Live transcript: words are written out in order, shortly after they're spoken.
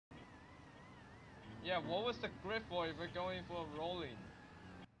Yeah, what was the grip for if we're going for rolling?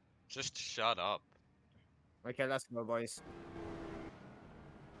 Just shut up. Okay, let's go, boys.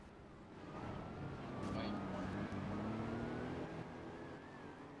 Like,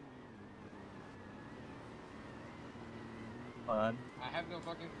 On. I have no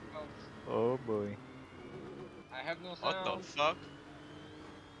fucking sounds. Oh boy. I have no What the sounds. fuck?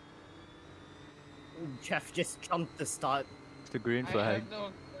 Jeff just jumped the start. It's the green I flag. have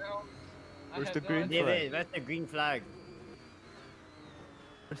no sounds. I Where's have the no green idea. flag? David, where's the green flag?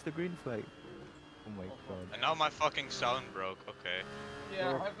 Where's the green flag? Oh my Oh, fuck. god. And now my fucking sound broke. Okay. Yeah,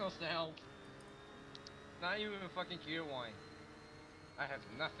 I have no sound. Not even a fucking gear wine. I have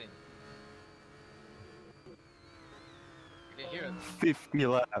nothing. I can hear it. 50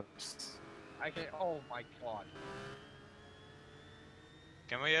 laps. I can. Oh my god.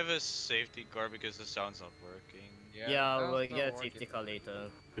 Can we have a safety car because the sound's not working? Yeah, sounds we'll not get a working. safety car later.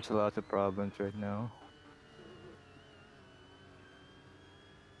 There's a lot of problems right now.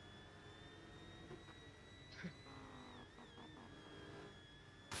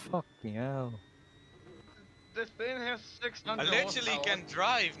 Fucking hell. This thing has 600 I literally horsepower. can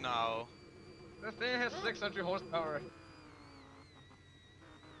drive now. This thing has 600 horsepower.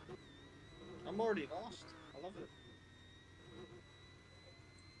 I'm already lost. I love it.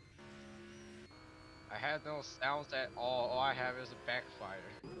 I had no sounds at all I have is a backfire.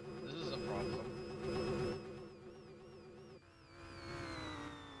 This is a problem.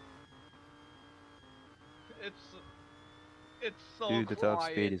 It's so Dude, the quiet.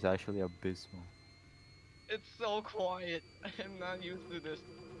 top speed is actually abysmal. It's so quiet. I'm not used to this.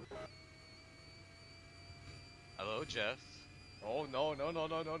 Hello, Jeff. Oh no, no, no,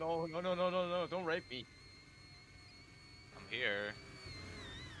 no, no, no, no, no, no, no, no, don't rape me. I'm here.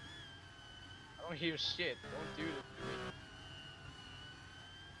 I don't hear shit. Don't do this to me.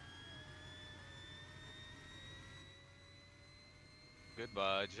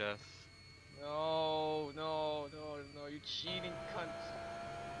 Goodbye, Jeff. No, no, no, no, you cheating cunt.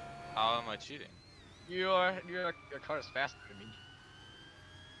 How am I cheating? Your car is faster than me.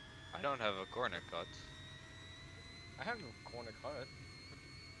 I don't have a corner cut. I have no corner cut.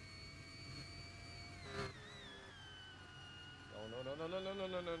 No, no, no, no, no, no,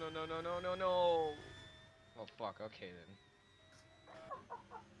 no, no, no, no, no, no, no, no. Oh fuck. Okay then.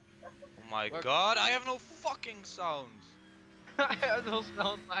 Oh my Look. god, I have no fucking sounds. I have no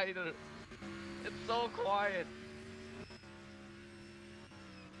sound either. It's so quiet.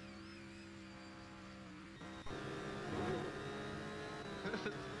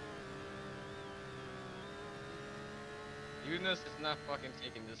 Eunice is not fucking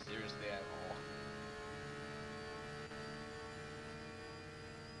taking this seriously at all.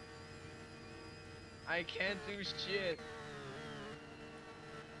 I can't do shit.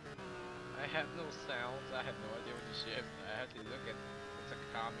 I have no sounds. I have no idea what to shift. I have to look at what's a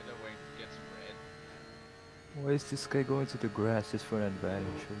common way to get spread. Why is this guy going to the grass just for an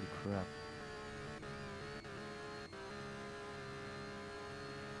advantage? Holy crap.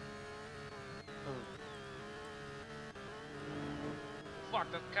 Fuck,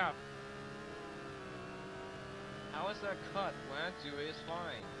 that's cut. How is that cut? When I do it, it's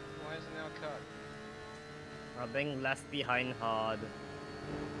fine. Why is it now cut? I'm being left behind hard.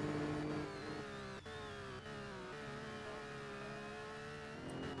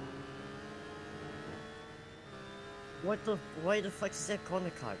 Why the fuck is that corner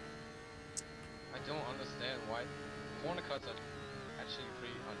cut? I don't understand why corner cuts are actually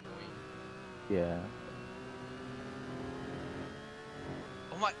pretty annoying. Yeah.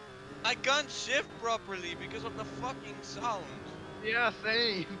 Oh my... I can't shift properly because of the fucking sound. Yeah,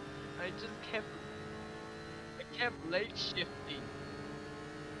 same. I kept late shifting.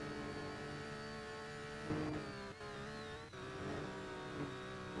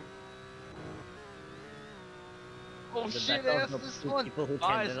 Oh The shit, battle that's of this two one. people who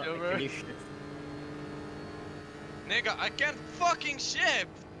Bye, cannot Silver. actually shift. Nigga, I can't fucking shift!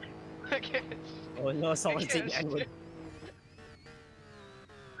 I can't. Oh no, someone's can't taking Edward. shift.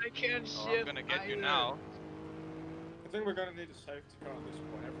 I can't Oh, shift. I'm gonna get you either. now. I think we're gonna need a safety car at this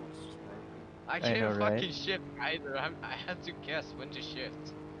point. Everyone's just broken. I I can't know, right? fucking shift either. I had to guess when to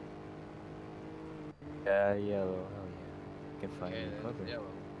shift. Yeah, yellow. Hell yeah. You can find Okay, a then cover.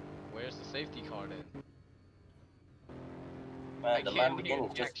 yellow. Where's the safety car then? Man, the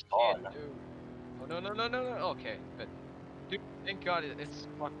Lamborghini just spawned. Oh no no no no no. Okay, but dude, thank God it's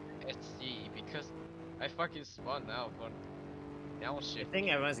fucking SC because I fucking spun out, but now I shit. think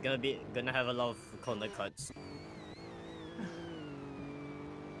everyone's gonna have a lot of corner cuts.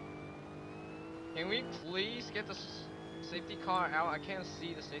 Can we please get the safety car out? I can't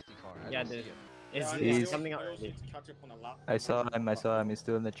see the safety car. I Yeah, don't see dude. it. Is I he's also- coming out I also already? need to catch up on a lap. I saw him, he's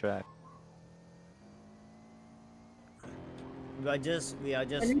still in the track. We are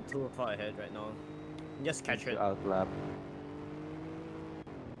just too far ahead right now. Just catch it. Outlap.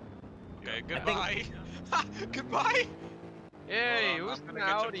 Okay, goodbye. Goodbye. Hey, Hold on, who's I'm in gonna the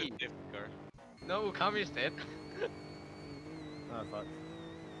catch up to Audi? the safety car. No, Kami's dead. Oh fuck.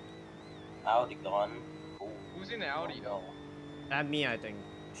 Audi gone. Ooh. Who's in the Audi though? And me, I think.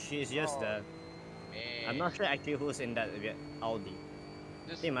 She's just there. Man. I'm not sure actually who's in that Audi.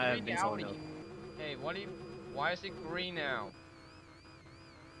 Just They might have green been someone Audi. else. Hey, why is it green now?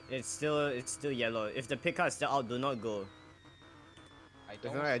 It's still yellow. If the pickup is still out, do not go. I If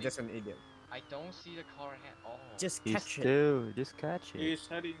don't not, I'm see, just an idiot. I don't see the car at all. Just He's catch it. still, just catch it. He's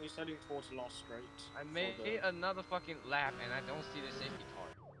heading towards the last straight. I for made the- another fucking lap and I don't see the safety car.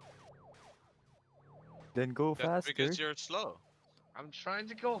 Then go That's faster. because you're slow. I'm trying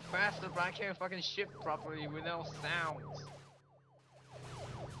to go faster, but I can't fucking shift properly without sounds.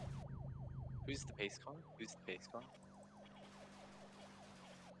 Who's the pace car? Who's the pace car?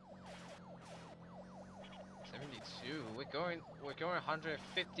 72. We're going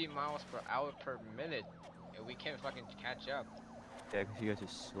 150 miles per hour per minute, and we can't fucking catch up. Yeah, because you guys are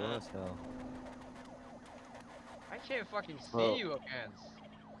slow as hell. I can't fucking see Well- you again.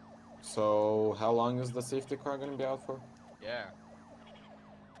 So, how long is the safety car gonna be out for? Yeah.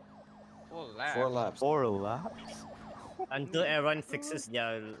 Full lap. 4 laps. 4 laps? Until everyone fixes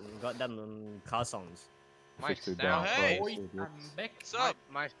their goddamn car sounds. My Fix your sound. down hey! price, I'm idiots. back. What's up?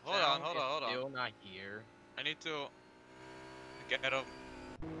 My Hold on, sound hold is on, hold on. still not here. I need to get up.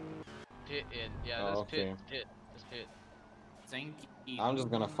 Pit in. Yeah, Oh, let's okay. pit. Let's pit. Thank you. I'm just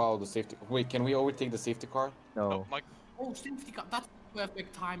gonna follow the safety. Wait, can we overtake the safety car? No. My Oh, safety car. That's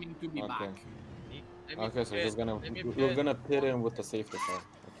perfect timing to be Okay. back. Let me Okay, so pit. just gonna Let me we're pit. gonna pit in with the safety car.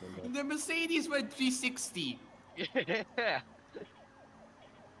 Okay, The Mercedes went 360. Yeah.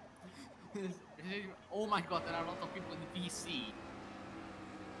 Oh my god, there are a lot of people in VC.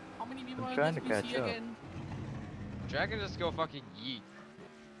 How many people I'm are trying in to this catch VC up. again? Dragon just go fucking yeet.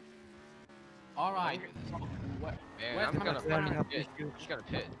 Alright. So, Man, Where's I'm my gonna McLaren? fucking pit. I'm just gonna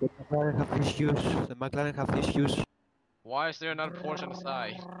pit. The McLaren have issues. The McLaren have issues. Why is there another Porsche on the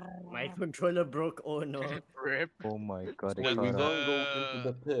side? My controller broke. Oh no. Rip. Oh my god, Wait, I we caught don't up. go into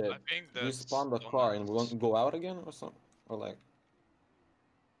the pit. I think We that's spawn the on car that. and we won't go out again or something? Or like.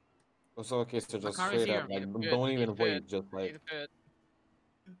 So okay, so just car is straight up, here. like Pit, don't even pit, wait, just Need like. a pit.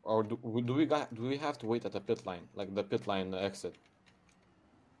 Or do we have to wait at the pit line, like the pit line exit?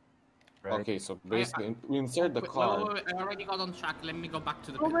 Right. Okay, so basically we insert the wait, car. wait, I already got on track. Let me go back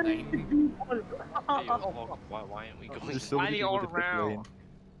to the pit lane. Hey, oh, why aren't we going? There's so many Flying people all to pit around. lane.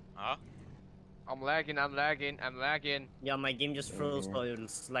 Huh? I'm lagging. Yeah, my game just froze for a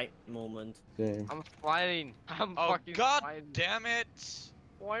slight moment. Okay. I'm sliding. I'm Oh fucking god sliding. damn it!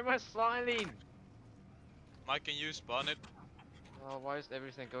 Why am I sliding? Mike, can you spawn it? Oh, why is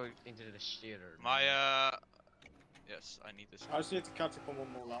everything going into the shitter? My yes, I need this. I just need to catch up on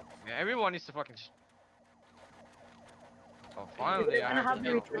one more lap. Yeah, everyone needs to fucking. Oh, finally! I have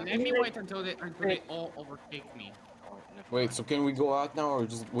to Let me wait until they all overtake me. Wait, so can we go out now or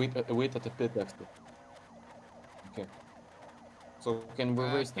just wait at the pit exit? Okay. So can we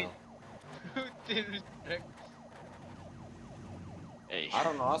race now? Who disrespect? Hey. I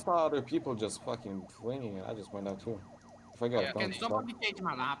don't know. I saw other people just fucking flinging it. I just went out too. If I got Yeah, don't Can stop. somebody change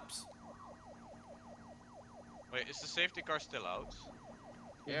my laps? Wait, is the safety car still out?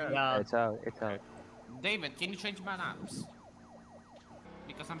 Yeah. Yeah. It's out, it's out. David, can you change my laps?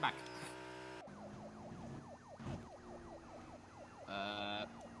 Because I'm back.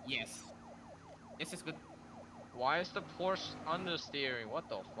 Yes. This is good. Why is the Porsche understeering? What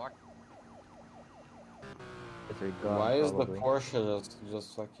the fuck? It's a gun, Why is the probably. Porsche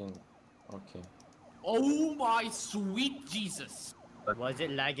just fucking okay? Oh my sweet Jesus! Why is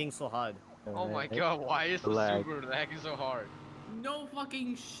it lagging so hard? Oh my Alright. god, why is the Lag. Subaru lagging so hard? No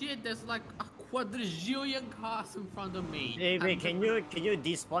fucking shit, there's like a quadrillion cars in front of me. Hey, wait, And- can you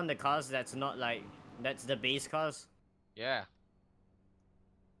despawn the cars that's not like that's the base cars? Yeah.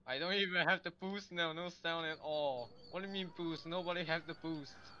 I don't even have the boost now, no sound at all. What do you mean boost? Nobody have the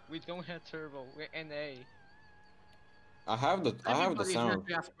boost. We don't have turbo, we're NA. I have the Everybody's sound.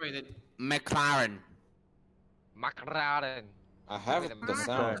 very upgraded. McLaren. McLaren. I have Wait, the sound.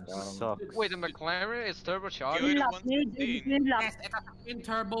 McLaren I don't know. sucks. Wait, the McLaren is turbocharged? You're the one saying. Yes, it has a twin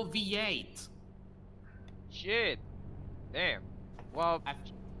turbo V8. Shit. Damn. Well,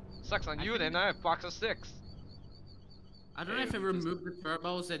 sucks on I you think- then, I have box of 6. I don't know if they removed the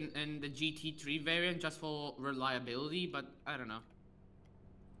turbos in the GT3 variant just for reliability, but I don't know.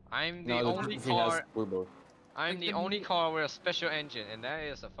 I'm the No, the only Trophy has car. turbo. I'm Like the the only mo- car with a special engine, and that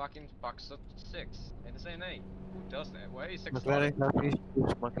is a fucking Fox 6 and it's an 8. Who does that? Why is McLaren exotic? have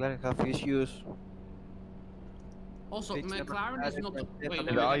issues. McLaren have issues. Also, It's never McLaren is had not. it, Wait, never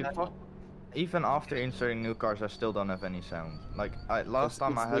wait, Yeah, wait. had it. even after inserting new cars, I still don't have any sound. Like last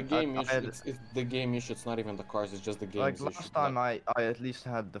time It's I the had, game I issue. had It's the game issue. It's not even the cars. It's just the like game's issue. last time I at least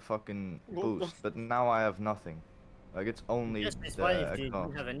had the fucking boost, but now I have nothing. Like it's only Just respawn the if you exhaust.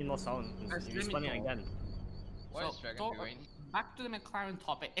 don't have any more sound. That's You respawn it cynical. again. What is Dragon doing? Back to the McLaren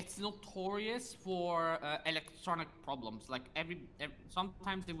topic. It's notorious for electronic problems. Like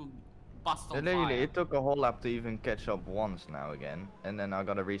sometimes they will bust on Literally, fire. it took a whole lap to even catch up once now again, and then I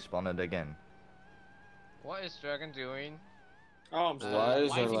gotta respawn it again. What is Dragon doing? Oh, I'm still. Why is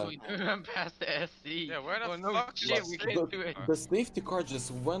Why it is he like? going I'm past the SC. Yeah, where the oh, no fuck is shit, the we safety can't do it. car? The safety car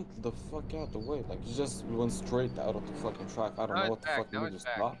just went the fuck out the way. Like it just went straight out of the fucking track. I don't Now know it's what the back, fuck now made it's it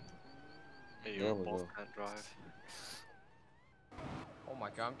back. stop. Hey, There you we both go. can't drive. Oh my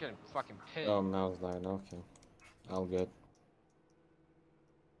god, I'm getting fucking pissed. Now it's dying. Okay, I'll get.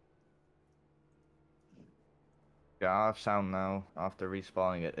 Yeah, I have sound now after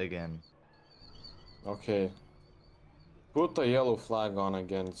respawning it again. Okay. Put the yellow flag on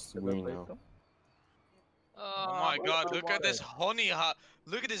against green now. Oh my god, look at this honey hive.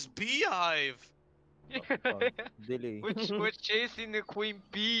 Look at this beehive. Dilly. We're chasing the queen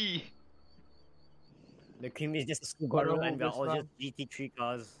bee. The cream is just a Subaru and we're all just GT3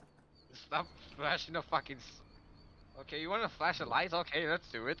 cars. Stop flashing the fucking. Okay, you wanna flash the lights? Okay, let's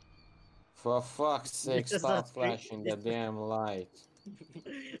do it. For fuck's sake, This is stop a straight- flashing the damn light.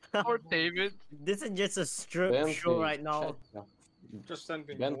 Poor David. This is just a strip Bentley, show right now. shut up. Just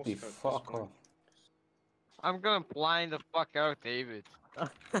sending Bentley, Morse code at this fuck point. off. I'm gonna blind the fuck out of David.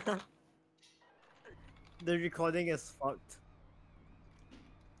 The recording is fucked.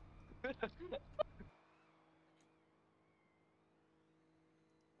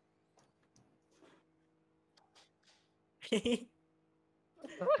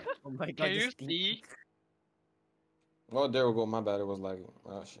 Oh my god, Can you this thing- see? Oh, there we go. My bad. It was lagging.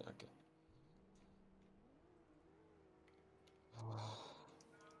 Oh shit. Okay.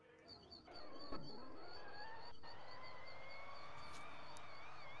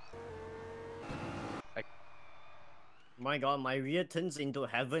 My god, my rear turns into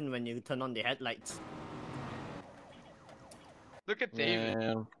heaven when you turn on the headlights. Look at David.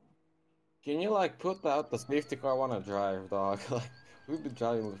 Man. Can you like put out the safety car? I wanna drive, dog. Like we've been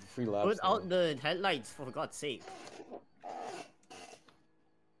driving with 3 laps. Put now. out the headlights for God's sake.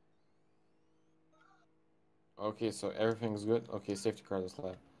 Okay, so everything's good. Okay, safety car is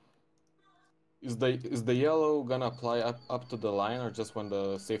left. Is the yellow gonna apply up to the line or just when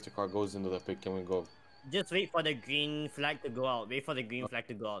the safety car goes into the pit can we go? Just wait for the green flag to go out. Wait for the green flag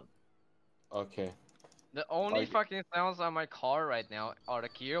to go out. Okay. The only Like- fucking sounds on my car right now are the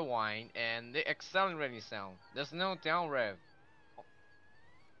gear whine and the accelerating sound. There's no down rev.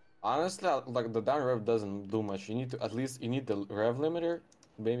 Honestly, like the down rev doesn't do much. You need to at least you need the rev limiter,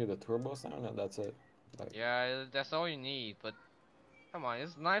 maybe the turbo sound, and that's it. Like Yeah, that's all you need, but come on,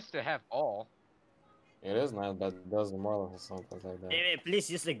 it's nice to have all. it is nice, but it doesn't more or something like that. Hey, please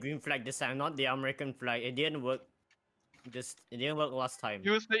use the green flag this time, not the American flag. It didn't work. It didn't work last time.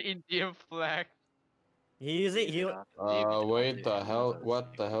 Use the Indian flag. He used it. He. Wait, the hell?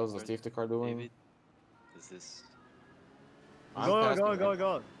 What the hell is the safety car doing? David, is this? I'm Go, past go, the- go,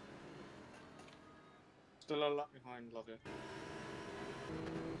 go. Still a lap behind, love you.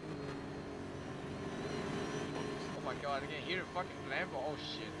 Oh my god, I can hear the fucking Lambo. Oh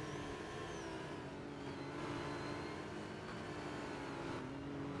shit.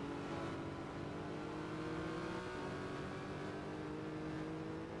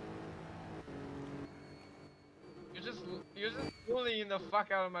 You're just bullying the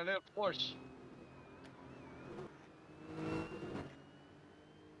fuck out of my little Porsche.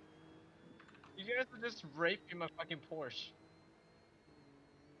 You guys are just raping my fucking Porsche.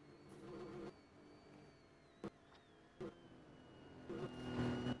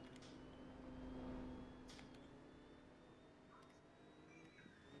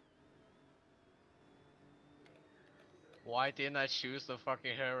 Why didn't I choose the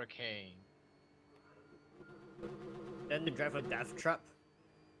fucking Hurricane? Then to drive a death trap.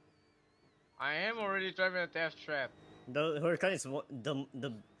 I am already driving a death trap. The Huracan is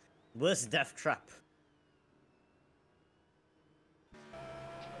the worst death trap.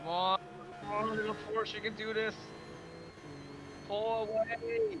 Come on, little Porsche, you can do this. Pull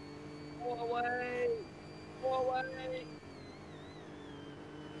away, pull away, pull away.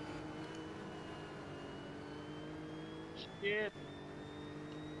 Shit.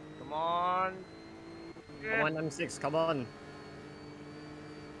 Come on. Come on, M6, come on.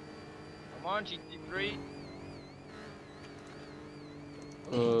 Come on, GT3.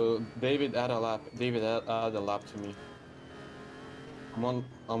 David, add a lap. David, add a lap to me. I'm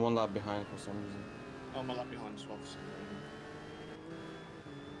one lap behind for some reason. I'm a lap behind as well for some reason.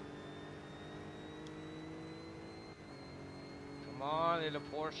 Come on, little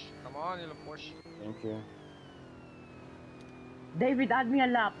Porsche. Come on, little Porsche. Thank you. David, add me a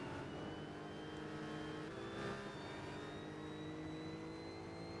lap.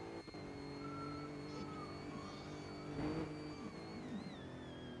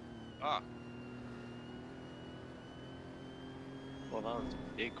 Ah, Well, that was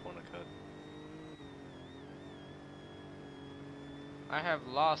a big corner cut. I have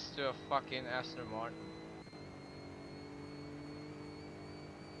lost to a fucking Aston Martin.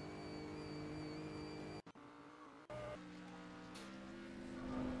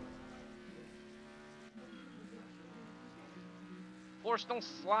 Porsche, don't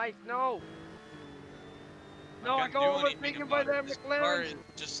slide, no! No, I can't got do anything overtaken by about the it. This car McLaren! is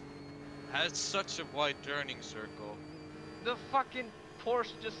just has such a wide turning circle. The fucking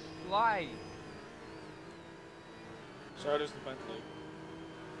Porsche just slides. So does the Bentley.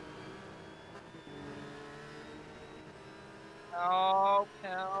 Help,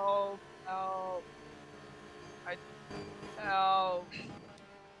 help, help. Help.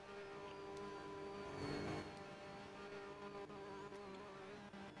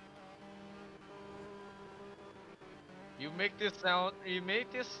 You make this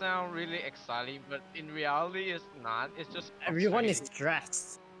sound really exciting, but in reality it's not. It's just Everyone is frustrating.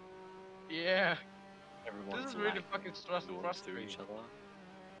 stressed. Yeah. Everyone's This is really lagging fucking everyone through frustrating. each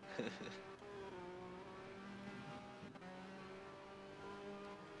other.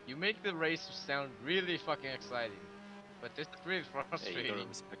 You make the race sound really fucking exciting, but this is really Hey, you frustrating. gotta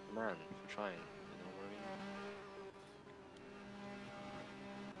respect the man for trying. You know what I mean?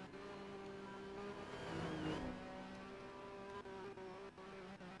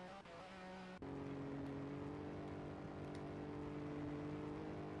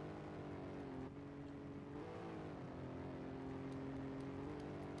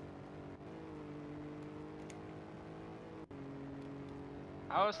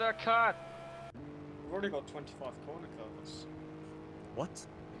 How is that cut? We've already got 25 corner cuts. What?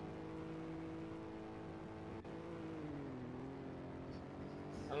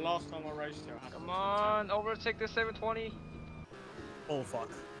 And last time I raced here, I had Come to on, overtake the 720. Oh fuck.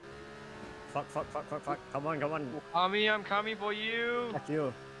 Fuck, fuck, fuck, fuck, fuck. Come on, come on. Tommy, I'm coming for you. Fuck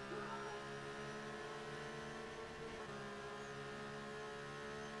you.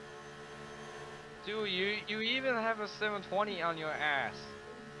 Dude, you even have a 720 on your ass.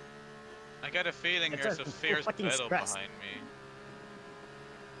 I got a feeling It's there's a- a it's fierce fucking battle stress. behind me.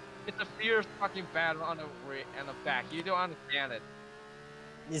 It's a fierce fucking battle on the rear and the back. You don't understand it.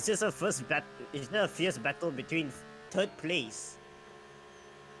 It's just a first battle. It's not a fierce battle between third place.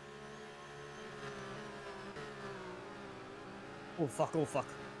 Oh fuck, oh fuck.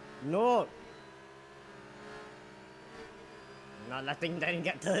 No! Not letting them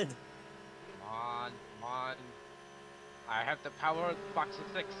get third. Come on, come on. I have the power box of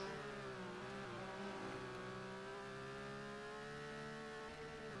 6.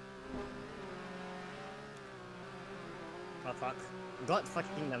 Oh fuck. God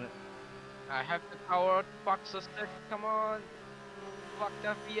fucking damn it. I have the power box of 6. Come on. Fuck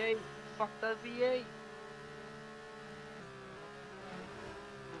that V8. Fuck that V8.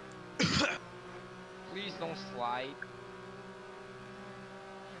 Please don't slide.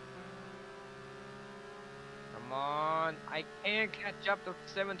 Come on. I can't catch up to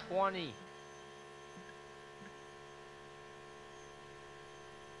 720.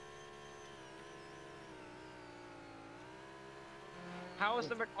 How is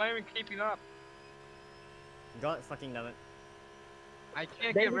the McLaren keeping up? God fucking damn it. I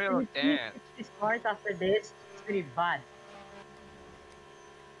can't get rid of Dan. This part after this, it's really bad.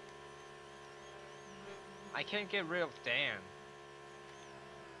 I can't get rid of Dan.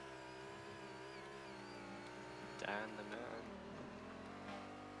 Dan the man.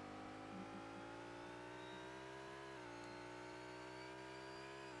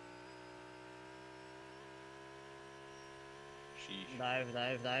 Sheesh. Dive,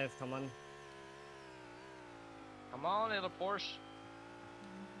 dive, dive, come on. Come on, little Porsche.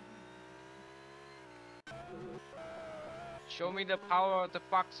 Show me the power of the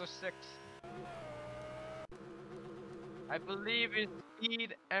box of 6. I believe in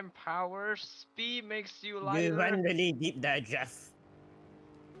speed and power. Speed makes you You lighter. went really deep there, Jeff.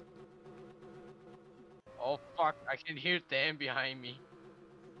 Oh fuck, I can hear Dan behind me.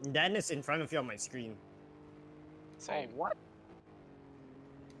 Dan is in front of you on my screen. Same. Oh, what?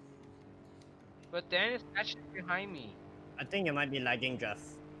 But Dan is actually behind me. I think it might be lagging, Jeff.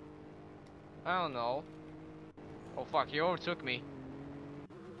 I don't know. Oh fuck, he overtook me.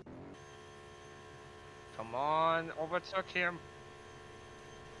 Come on, overtook him.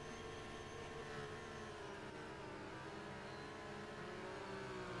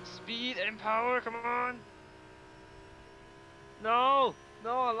 Speed and power, come on. No,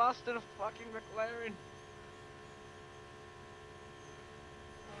 no, I lost to the fucking McLaren.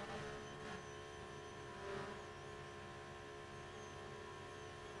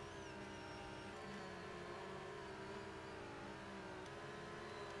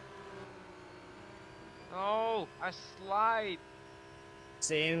 No, I slide.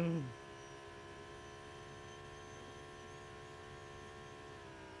 Same.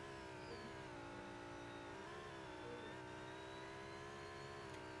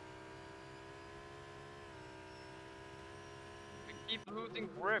 I keep losing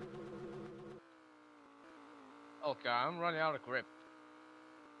grip. Okay, I'm running out of grip.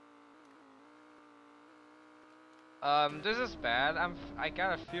 This is bad. I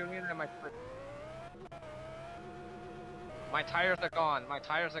got a feeling that my tires are gone. My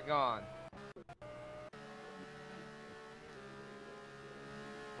tires are gone.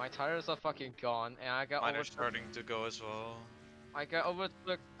 My tires are fucking gone, and I got Mine are overtook. starting to go as well. I got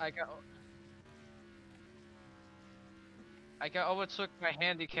overtook. I got overtook by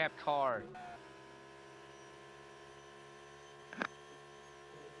handicapped car.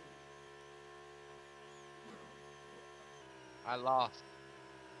 I lost.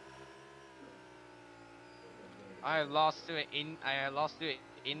 I lost to an Indian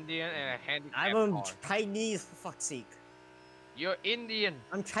and a handicapped I'm car. Chinese, for fuck's sake. You're Indian.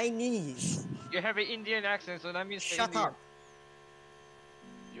 I'm Chinese. You have an Indian accent, so that means you're Shut Indian. up.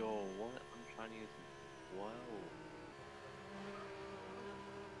 Yo, what? I'm Chinese. Wow.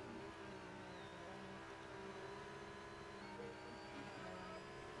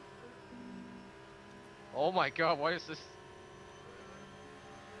 Oh my god, what is this?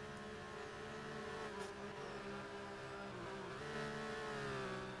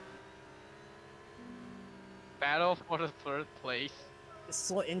 Battle for the third place. It's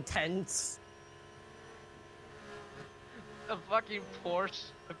so intense. A fucking Porsche,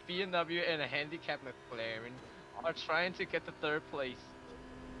 a BMW, and a handicapped McLaren are trying to get the third place.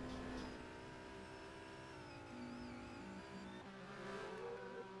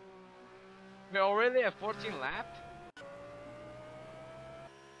 We're already at 14 laps?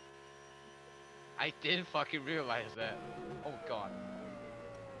 I didn't fucking realize that. Oh god.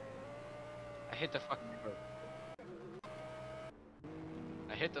 I hit the fucking curb.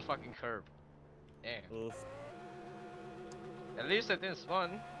 I hit the fucking curb. Damn. Oof. At least I didn't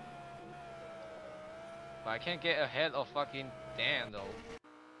spun. But I can't get ahead of fucking Dan though.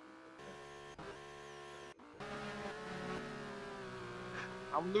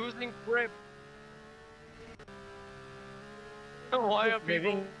 I'm losing grip. Why are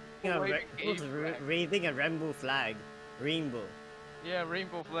people waving a rainbow flag? Rainbow. Yeah,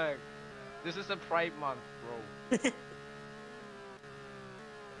 rainbow flag. This is a Pride Month, bro.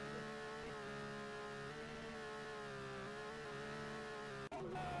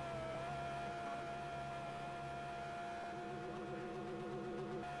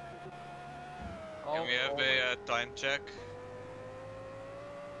 Can we have a time check?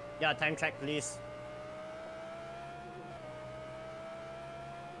 Yeah, time check, please.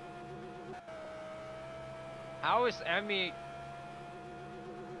 How is Emmy?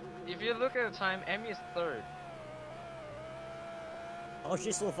 If you look at the time, Emmy is third. Oh,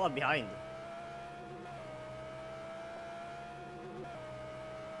 she's so far behind.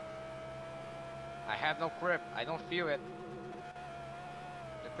 I have no grip. I don't feel it.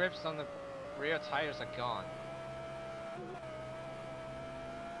 The grips on the rear tires are gone.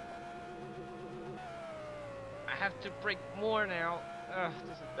 I have to brake more now. Ugh,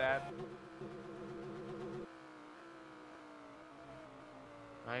 this is bad.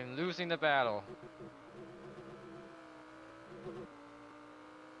 I'm losing the battle.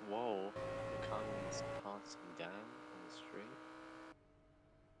 Whoa. The economy's passing down on the street.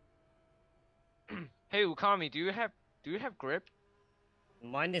 Hey Ukami, do you have grip?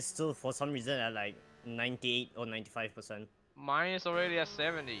 Mine is still for some reason at like 98 or 95%. Mine is already at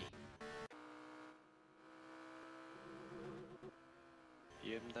 70.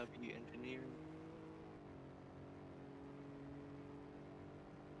 BMW engineering.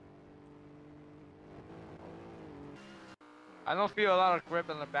 I don't feel a lot of grip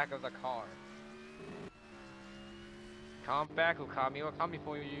in the back of the car. Come back, Ukami. We're coming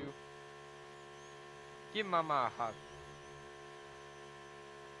for you. Give Mama a hug.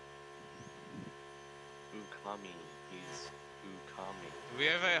 Ukami, he's Ukami. Do we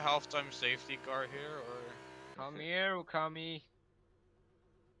have a halftime safety car here, or? Come here, Ukami.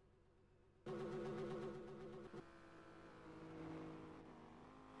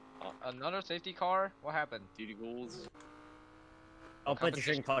 Another safety car? What happened? Duty goals.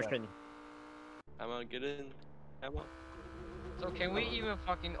 Competition caution. Come on, get in. Come on. So can we even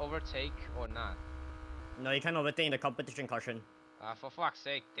fucking overtake or not? No, you can't overtake in the competition caution. For fuck's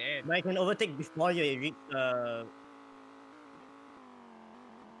sake, damn. But you can overtake before you reach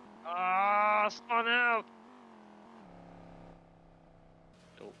Spun out!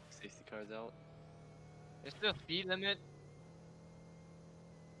 Oh, safety car's out. Is there a speed limit?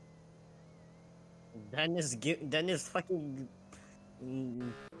 Dennis fucking.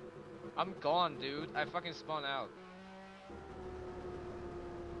 I'm gone, dude. I fucking spun out.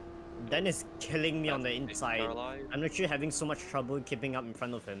 Dennis killing me on the Safety inside. car alive. I'm literally having so much trouble keeping up in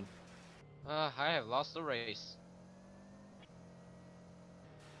front of him. I have lost the race.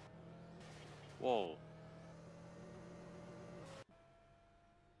 Whoa.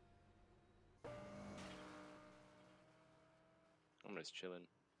 I'm just chilling.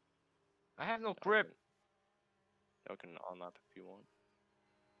 I have no grip. Y'all can on-map if you want.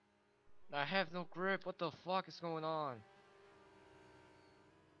 I have no grip. What the fuck is going on?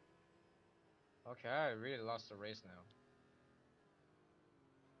 Okay, I really lost the race now.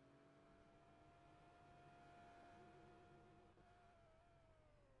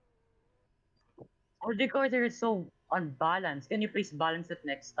 Our decoder is so unbalanced. Can you please balance it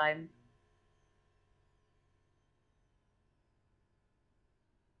next time?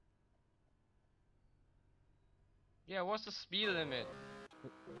 Yeah, what's the speed limit?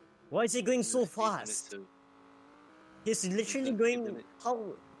 Why is he going so There's a speed limit fast? too. He's literally no speed going. limit. How?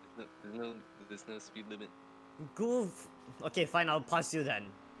 There's no speed limit. Go. Okay, fine. I'll pass you then.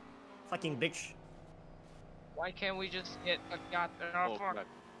 Fucking bitch. Why can't we just get a Oh, fuck. crap.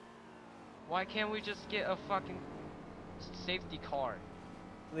 Why can't we just get a fucking safety car?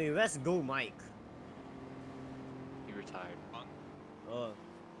 Wait, where's Go Mike? He retired. Oh.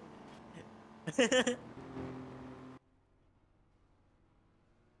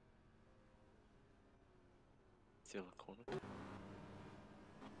 Still a corner.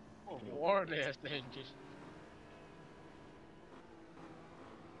 War this thing just.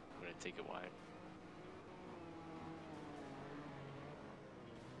 I'm gonna take it wide.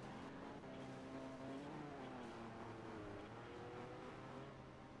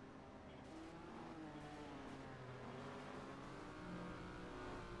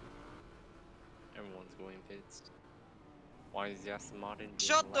 Everyone's going pits. Why is Aston Martin being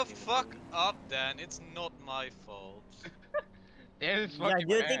Shut the lagging fuck behind? up, Dan. It's not my fault. Damn, it's Yeah, fucking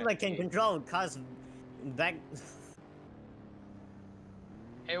do you think bad, I can dude. control cars back?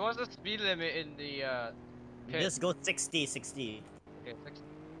 Hey, what's the speed limit in the pit? Just go 60, 60. Okay, 60.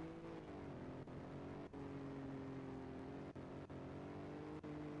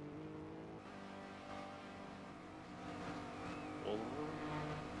 Oh,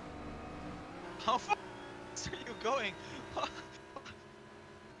 How far are you going?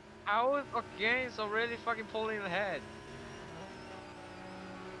 How is again? It's already fucking pulling ahead.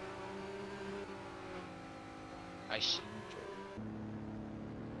 I should.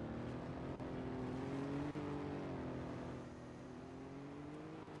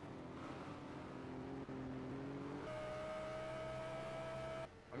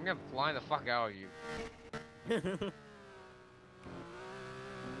 I'm gonna blind the fuck out of you.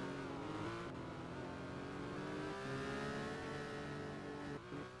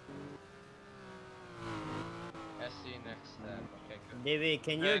 SC next step. Okay, good. David,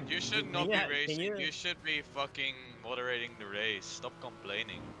 can you? Dan, you should can not you be ha- can racing. you- You should be fucking moderating the race. Stop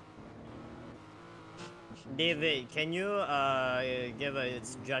complaining. David, can you give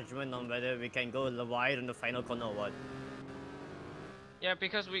its judgment on whether we can go wide on the final corner or what? Yeah,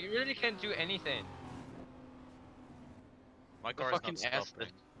 because we really can't do anything. My The car is fucking not ass.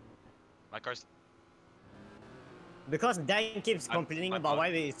 stopping. My car's. Because Dan keeps complaining I'm about not-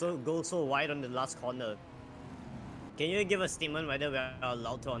 why we go so wide on the last corner. Can you give a statement whether we are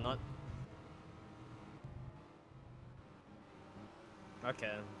allowed to or not?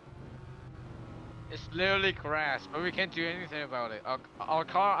 Okay. It's literally crashed, but we can't do anything about it. Our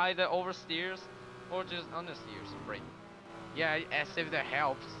car either oversteers or just understeers. Brake. Yeah, as if that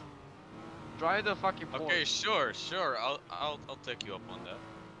helps. Drive the fucking Porsche. Okay, sure. I'll take you up on that.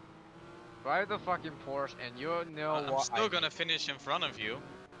 Drive the fucking Porsche, and you'll know I'm what. still gonna finish in front of you.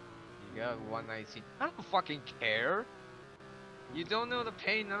 You got 119. I don't fucking care. You don't know the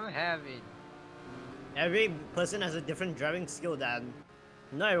pain I'm having. Every person has a different driving skill, Dan.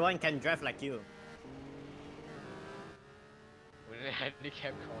 Not everyone can drive like you. With a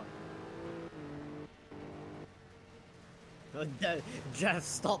handicap car. Jeff,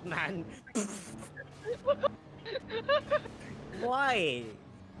 stop, man. Why?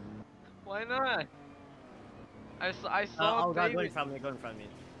 Why not? I saw Oh god, go in David. front of me, go in front of me.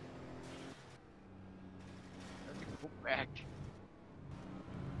 I have to go back.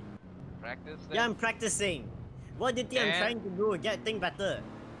 Practice then? Yeah, I'm practicing. What do you think I'm And- trying to do? Get thing better.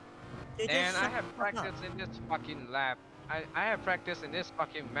 You just And I shut have the fuck up. practiced in this fucking lab. I have practiced in this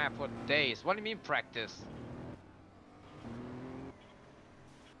fucking map for days. What do you mean practice?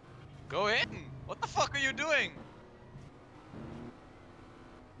 Go in! What the fuck are you doing?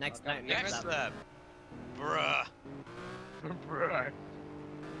 Next Okay, time, Next lap. lap. Bruh. Bruh.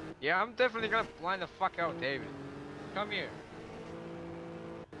 Yeah, I'm definitely gonna blind the fuck out, David. Come here.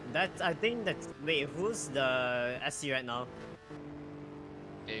 I think that's, wait, who's the SC right now?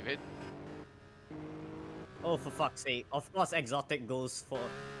 David. Oh, for fuck's sake. Of course Exotic goes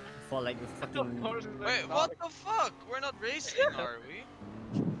for like fucking... Wait, what the fuck? We're not racing, are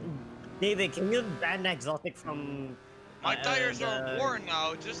we? David, can you ban Exotic from... My tires are the- worn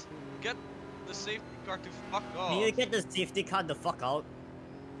now. Just get the safety car to fuck off. Can you get the safety car the fuck out?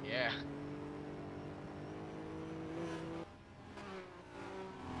 Yeah.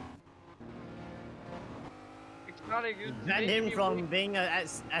 It's not a good. Ban him from being a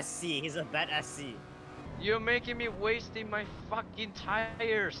SC. He's a bad SC. You're making me wasting my fucking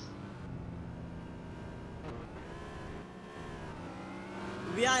tires.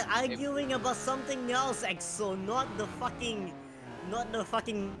 We are arguing about something else, Exo, not the fucking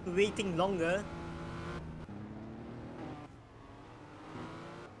waiting longer.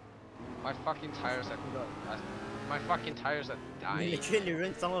 My fucking tires are. My fucking tires are You dying. literally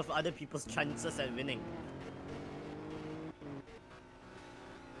ruined some of other people's chances at winning.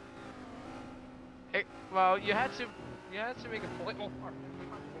 Hey, well, you had to make a point. Oh, fuck.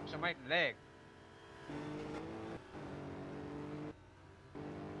 So my leg.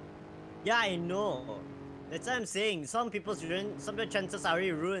 Yeah, I know. That's what I'm saying. Some of their chances are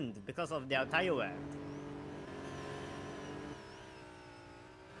already ruined because of their tire wear.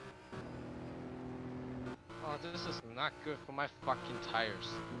 Oh, this is not good for my fucking tires.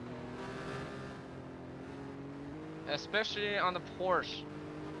 Especially on the Porsche.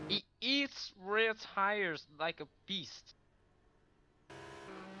 It eats rear tires like a beast.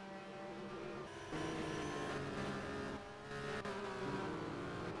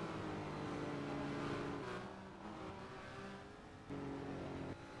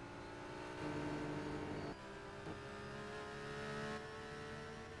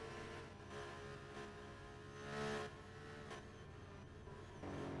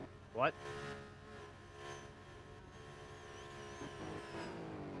 What?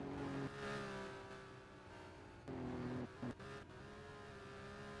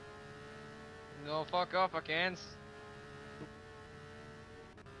 No, fuck off, I can't.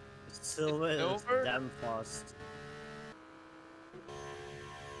 Silver is over? damn fast.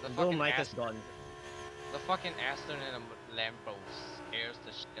 The Go fucking Mike is Aston, gone. the fucking Aston and the Lambo scares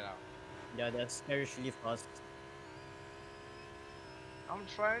the shit out. Yeah, they're scarily fast. I'm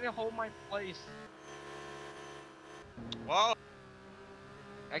trying to hold my place. Wow.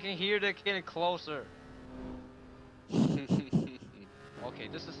 I can hear they getting closer. Okay,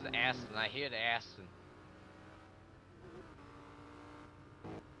 this is the Aston. I hear the Aston.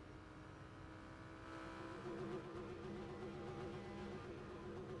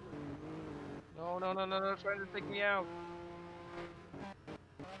 No, no, no, no, no, trying to take me out.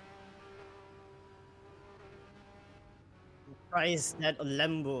 Christ, that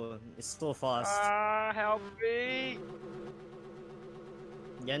Lambo is so fast. Ah, help me!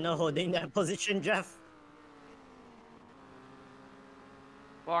 You're not holding that position, Jeff.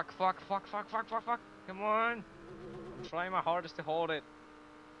 Fuck, fuck, fuck, fuck, fuck, fuck, fuck. Come on. I'm trying my hardest to hold it.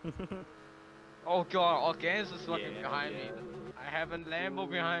 Oh god, Organs is fucking behind me. I have a Lambo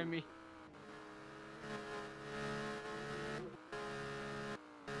behind me.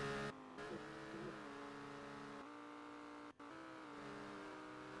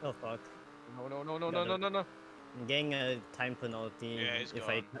 Oh fuck. No, no, no, no, no, no, no, no. I'm getting a time penalty Yeah, he's if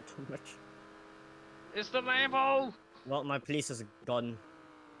I gone. cut too much. It's the Lambo! Well, my police is gone.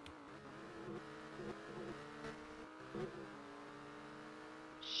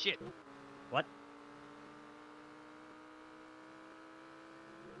 Shit. What?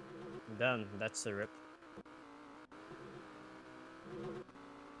 Damn, that's a rip.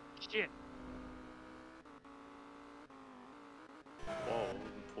 Shit.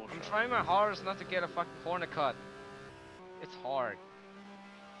 I'm trying my hardest not to get a fucking corner cut. It's hard.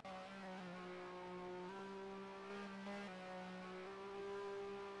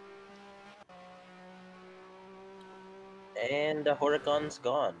 And the Huracan's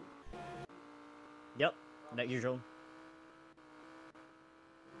gone. Yep, like usual.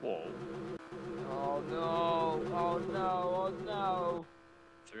 Whoa. Oh no! Oh no! Oh no!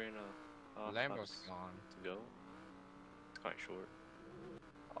 3.5 Lambo's laps gone. to go. It's quite short.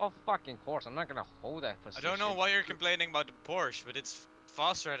 Oh fucking course! I'm not gonna hold that I position. don't know why you're complaining about the Porsche, but it's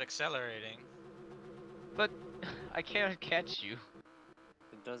faster at accelerating. But I can't catch you.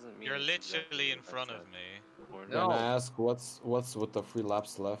 It doesn't mean You're it's literally exactly in front that's of a me. corner. Can No. I ask what's with the 3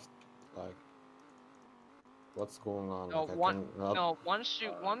 laps left? Like, what's going on? No, Like, I one. can. No, once you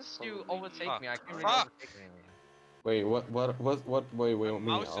probably overtake me, I Fuck. can't really Fuck. overtake you anymore. Wait, wait, My me,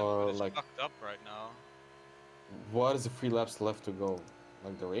 mouse or input is like, fucked up right now. what is the 3 laps left to go?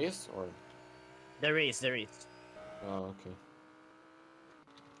 Like the race, or? The race. Oh, okay.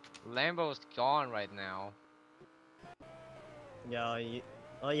 Lambo's gone right now. Yeah,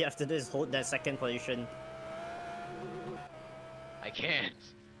 all you have to do is hold that second position. I can't.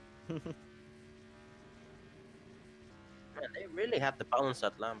 Man, they really have to bounce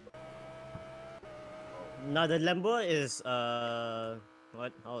at Lambo. Now the Lambo is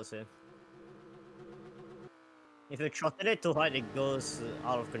what? How to say? If you throttle it too hard, it goes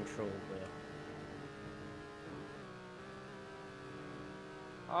out of control. But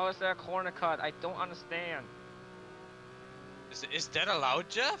Oh, is that a corner cut? I don't understand. Is that allowed,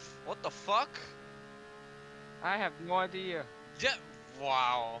 Jeff? What the fuck? I have no idea. Yeah.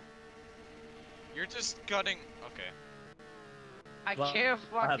 Wow. You're just cutting. Okay. I What can't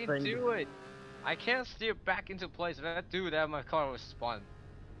fucking happened? do it. I can't steer back into place. If I do that, my car will spun.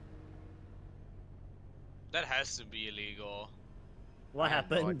 That has to be illegal. what I have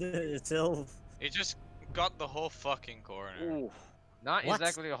no happened? Itself. It just got the whole fucking corner. Ooh, Not What?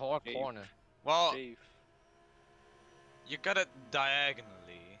 exactly a hard Dave. corner. Well, Dave. you got it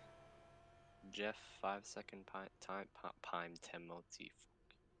diagonally. Jeff, 5-second time 10 multi.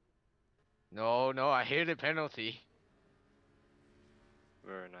 No, no, I hear the penalty.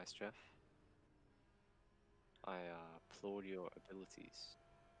 Very nice, Jeff. I applaud your abilities.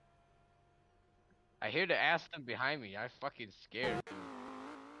 I hear the Aston behind me. I fucking scared.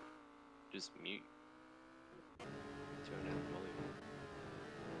 Just mute. Turn down the volume.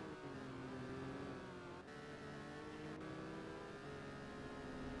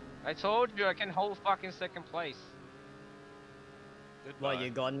 I told you I can hold fucking second place. Goodbye. What, you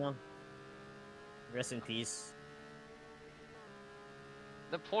gone now? Rest in peace.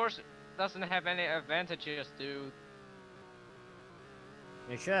 The Porsche doesn't have any advantages, dude.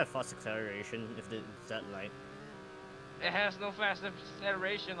 You should have fast acceleration if it's that light. It has no fast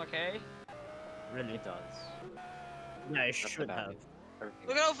acceleration, okay? Really? It does. Yeah, it That's should about have. it. Everything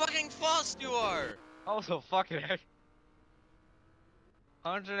Look how fucking fast you are! Also, fucking heck.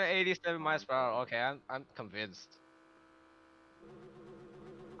 187 miles per hour. Okay, I'm convinced.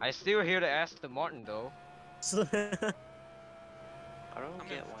 I still hear the Aston Martin though. I don't I'm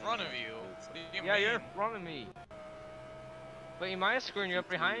get in why front you of you. built What do something. you Yeah, you're in mean? front of me. But in my screen, you're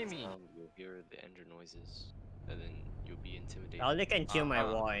behind me. You'll hear the engine noises, and then you'll be intimidated. I only can kill my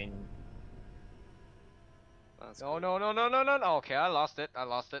Uh-huh. wine. That's No, cool. no, no, no, no, no, no. Okay, I lost it. I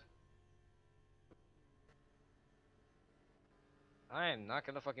lost it. I am not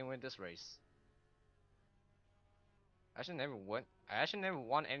gonna fucking win this race. I should never win. I actually never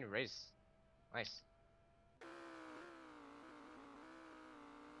won any race. Nice.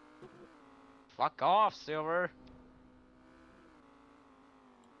 Fuck off, Silver.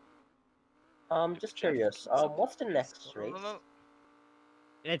 Just curious. What's the next No, race? no, no.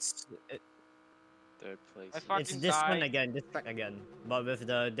 It's Third place. I is- fucking it's this one died. again, this track again, but with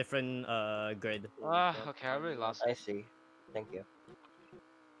the different grid. Okay, I really lost. I see. Thank you.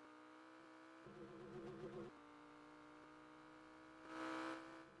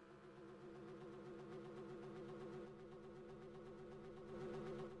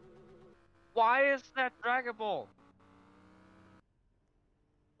 Why is that draggable?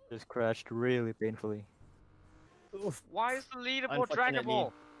 Just crashed really painfully. Oof. Why is the leaderboard Unfortunately.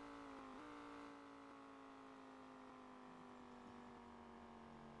 draggable?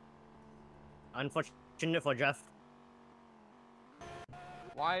 Unfortunate for Jeff.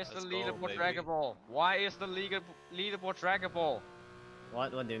 Why is Let's the go, leaderboard baby. draggable? Why is the leaderboard draggable?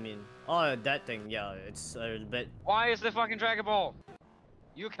 What do you mean? Oh, that thing. Yeah, it's a bit. Why is the fucking draggable?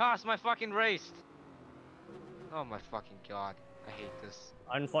 You cost my fucking race. Oh my fucking god. I hate this.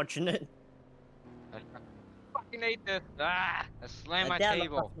 Unfortunate. Fuck Native. Ah! I slammed my Until I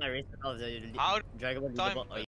table. lost my race of the How Dragon Ball time- leaderboard.